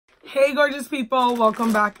Hey gorgeous people,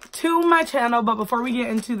 welcome back to my channel. But before we get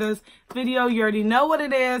into this video, you already know what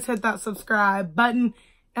it is. Hit that subscribe button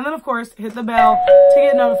and then of course hit the bell to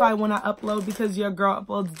get notified when I upload, because your girl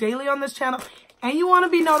uploads daily on this channel and you want to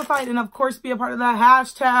be notified, and of course be a part of that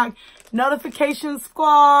hashtag notification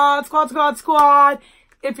squad.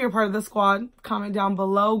 If you're part of the squad, comment down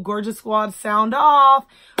below. Gorgeous squad, sound off.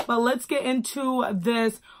 But let's get into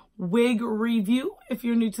this wig review. If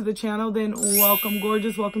you're new to the channel, then welcome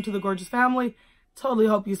gorgeous, welcome to the gorgeous family. Totally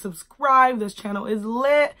hope you subscribe. This channel is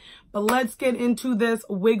lit. But let's get into this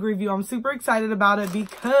wig review. I'm super excited about it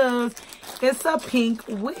because it's a pink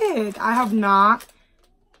wig. I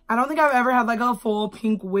don't think I've ever had like a full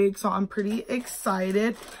pink wig, so I'm pretty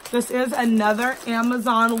excited. This is another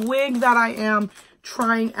Amazon wig that I am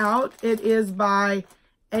trying out. It is by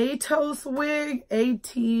Atos Wig,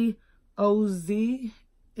 A-T-O-Z.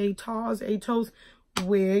 Atos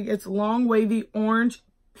wig. It's long, wavy, orange,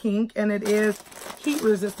 pink, and it is heat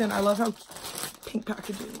resistant. I love how pink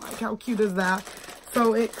packaging, like how cute is that?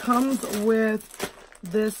 So it comes with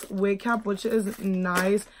this wig cap, which is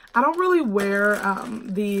nice. I don't really wear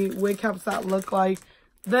the wig caps that look like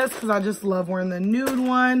this because I just love wearing the nude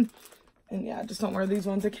one. And yeah, I just don't wear these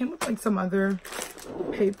ones. It came with like some other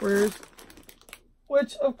papers,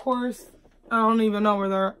 which of course I don't even know where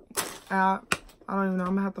they're at. I don't even know.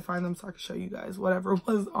 I'm gonna have to find them so I can show you guys whatever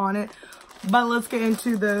was on it. But let's get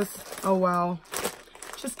into this. Oh wow,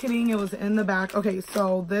 just kidding, it was in the back. Okay,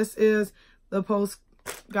 so this is the post,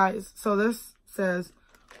 guys. So this says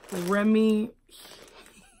Remy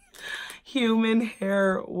human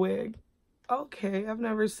hair wig. Okay, I've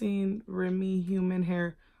never seen Remy human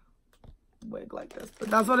hair wig like this, but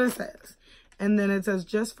that's what it says. And then it says,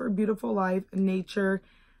 just for beautiful life, nature,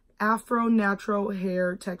 afro natural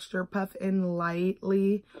hair texture, puff in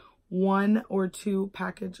lightly, 1 or 2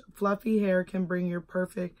 package. Fluffy hair can bring your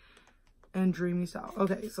perfect and dreamy style.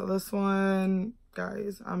 Okay, so this one,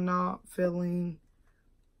 guys, I'm not feeling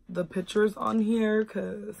the pictures on here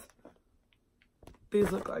because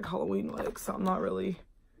these look like Halloween wigs, so I'm not really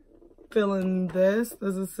feeling this.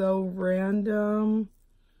 This is so random,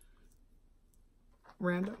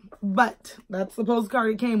 but that's the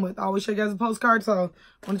postcard it came with. I always show you guys a postcard, so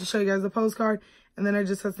I wanted to show you guys the postcard. And then it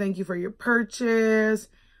just says thank you for your purchase,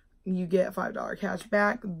 you get $5 cash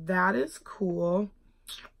back. That is cool.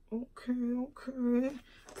 Okay,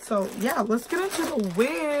 so yeah, let's get into the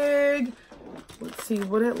wig. Let's see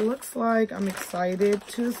what it looks like. I'm excited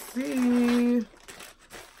to see.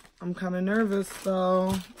 I'm kind of nervous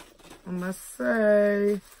though, I must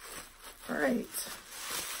say. All right,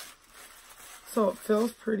 so it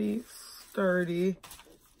feels pretty sturdy.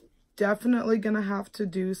 Definitely gonna have to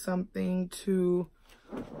do something to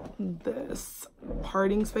this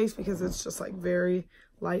parting space because it's just like very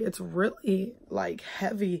light. It's really like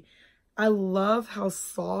heavy. I love how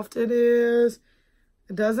soft it is.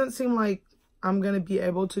 It doesn't seem like I'm gonna be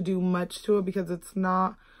able to do much to it because it's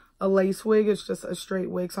not a lace wig, it's just a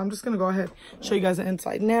straight wig. So I'm just gonna go ahead and show you guys the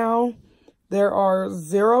inside now. There are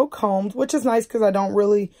 0 combs, which is nice because I don't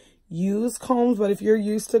really use combs, but if you're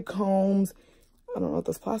used to combs, I don't know what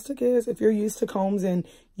this plastic is. If you're used to combs and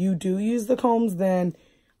you do use the combs, then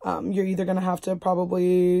you're either going to have to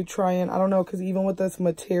probably try and, I don't know, because even with this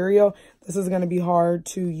material, this is going to be hard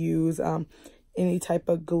to use any type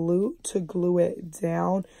of glue to glue it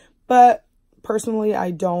down. But personally,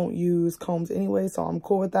 I don't use combs anyway, so I'm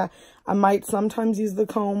cool with that. I might sometimes use the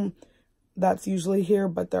comb that's usually here,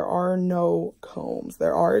 but there are no combs.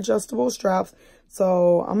 There are adjustable straps.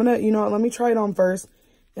 So I'm gonna, you know what, let me try it on first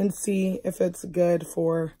and see if it's good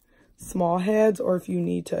for small heads or if you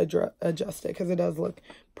need to adjust it, because it does look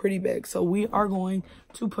pretty big. So we are going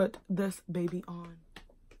to put this baby on.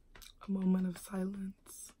 A moment of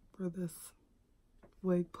silence for this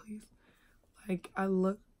wig, please. Like, I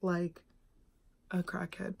look like a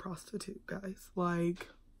crackhead prostitute, guys. Like,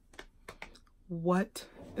 what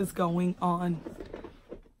is going on?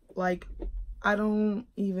 Like, I don't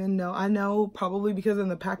even know. I know probably because in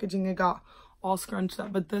the packaging it got all scrunched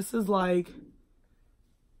up, but this is like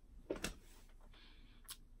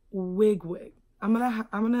wig. I'm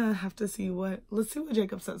gonna have to see let's see what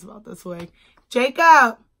Jacob says about this wig.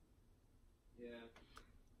 Jacob! Yeah.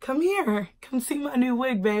 Come here. Come see my new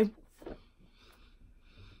wig, babe.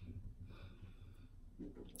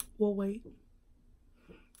 We'll wait.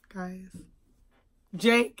 Guys.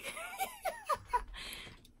 Jake.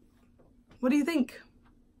 What do you think?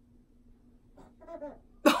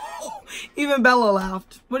 Even Bella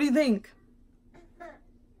laughed. What do you think?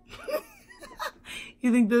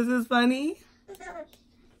 You think this is funny?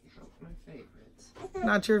 My favorite.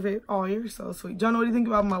 Not your favorite. Oh, you're so sweet. John, what do you think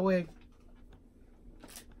about my wig?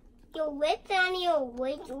 Your lips and your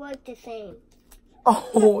wigs look the same.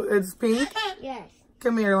 Oh, it's pink? Yes.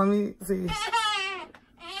 Come here, let me see.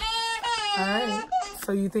 Alright.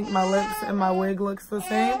 So you think my lips and my wig looks the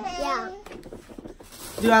same? Yeah.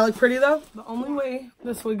 Do I look pretty though? The only way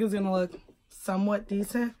this wig is gonna look somewhat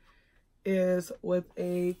decent is with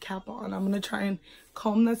a cap on. I'm gonna try and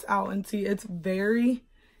comb this out and see. It's very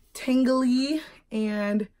tingly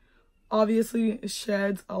and obviously it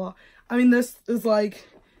sheds a lot. I mean, this is like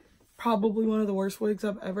probably one of the worst wigs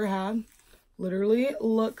I've ever had. Literally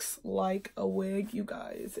looks like a wig, you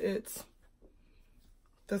guys.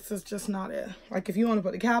 This is just not it. Like, if you want to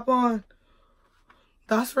put a cap on,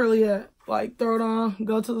 that's really it. Like, throw it on,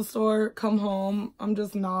 go to the store, come home. I'm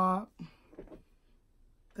just not.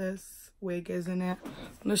 This wig isn't it. I'm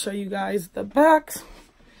gonna show you guys the back so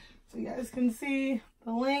you guys can see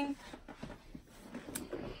the length.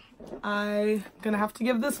 I'm gonna have to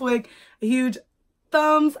give this wig a huge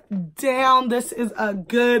thumbs down. This is a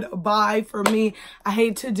good buy for me. I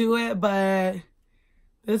hate to do it, but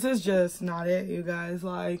this is just not it, you guys.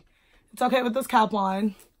 Like, it's okay with this cap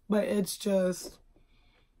on, but it's just,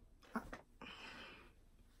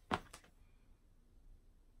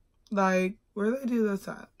 like, where do they do this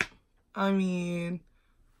at? I mean,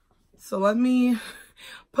 so let me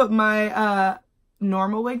put my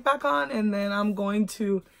normal wig back on, and then I'm going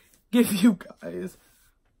to give you guys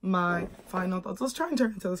my final thoughts. Let's try and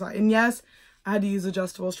turn it to the side. And yes, I had to use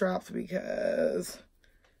adjustable straps because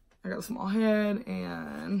I got a small head,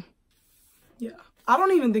 and yeah, I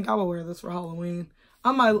don't even think I will wear this for Halloween.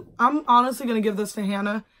 I'm honestly gonna give this to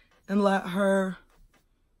Hannah and let her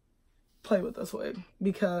play with this wig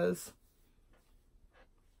because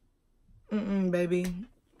baby,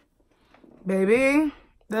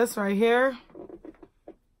 this right here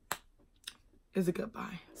is a good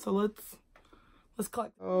buy. So let's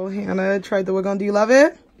collect. Oh, Hannah tried the wig on. Do you love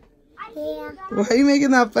it? Yeah. Why are you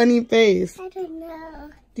making that funny face? I don't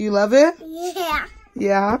know. Do you love it? Yeah.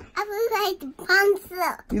 Yeah? I look like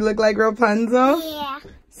Rapunzel. You look like Rapunzel? Yeah.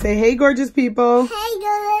 Say, hey, gorgeous people. Hey,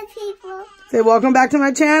 good people. Say, welcome back to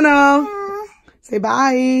my channel. Say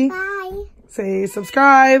bye. Bye. Say,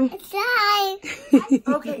 subscribe. Bye.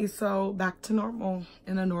 Okay, so back to normal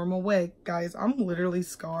in a normal wig. Guys, I'm literally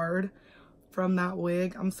scarred from that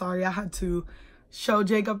wig. I'm sorry, I had to show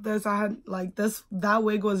Jacob this. I had like that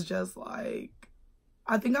wig was just like,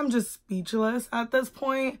 I think I'm just speechless at this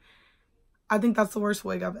point. I think that's the worst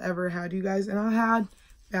wig I've ever had, you guys. And I had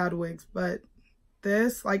bad wigs, but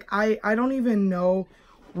this, like, I don't even know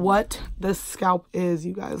what this scalp is,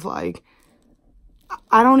 you guys. Like,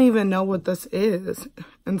 I don't even know what this is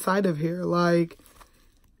inside of here. Like,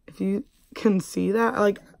 if you can see that,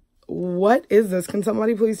 like, what is this? Can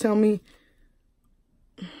somebody please tell me?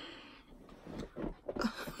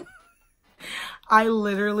 I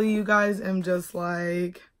literally, you guys, am just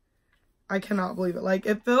like, I cannot believe it. Like,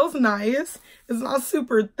 it feels nice. It's not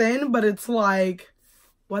super thin, but it's like,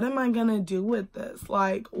 what am I gonna do with this?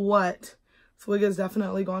 Like, what? This wig is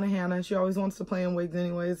definitely going to Hannah. She always wants to play in wigs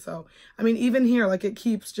anyways. So, I mean, even here, like, it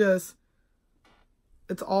keeps just,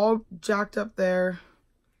 it's all jacked up there.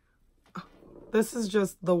 This is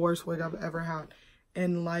just the worst wig I've ever had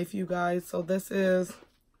in life, you guys. So this is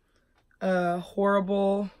a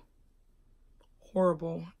horrible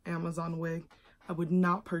Amazon wig. I would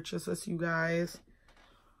not purchase this, you guys.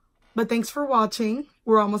 But thanks for watching.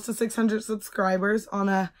 We're almost to 600 subscribers. On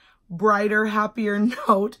a brighter, happier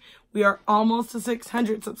note, we are almost to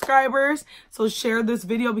 600 subscribers. So share this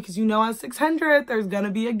video because you know at 600, there's going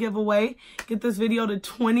to be a giveaway. Get this video to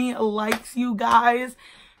 20 likes, you guys.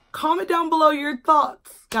 Comment down below your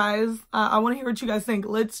thoughts, guys. I want to hear what you guys think.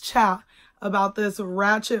 Let's chat about this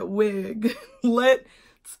ratchet wig. Let's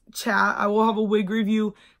chat. I will have a wig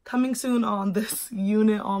review coming soon on this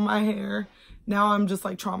unit on my hair. Now I'm just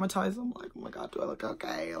like traumatized. I'm like, oh my God, do I look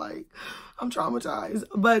okay? Like, I'm traumatized.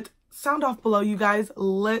 But sound off below, you guys.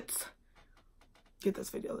 Let's get this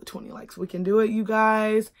video to 20 likes. We can do it, you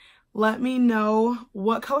guys. Let me know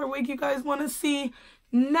what color wig you guys want to see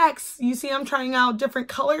next. You see, I'm trying out different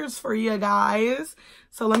colors for you guys.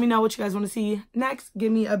 So let me know what you guys want to see next.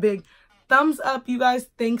 Give me a big thumbs up, you guys.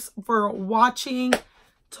 Thanks for watching.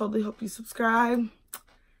 Totally hope you subscribe.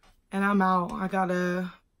 And I'm out. I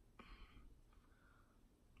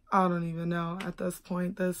don't even know at this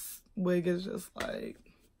point. This wig is just like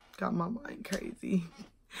got my mind crazy.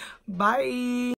 Bye.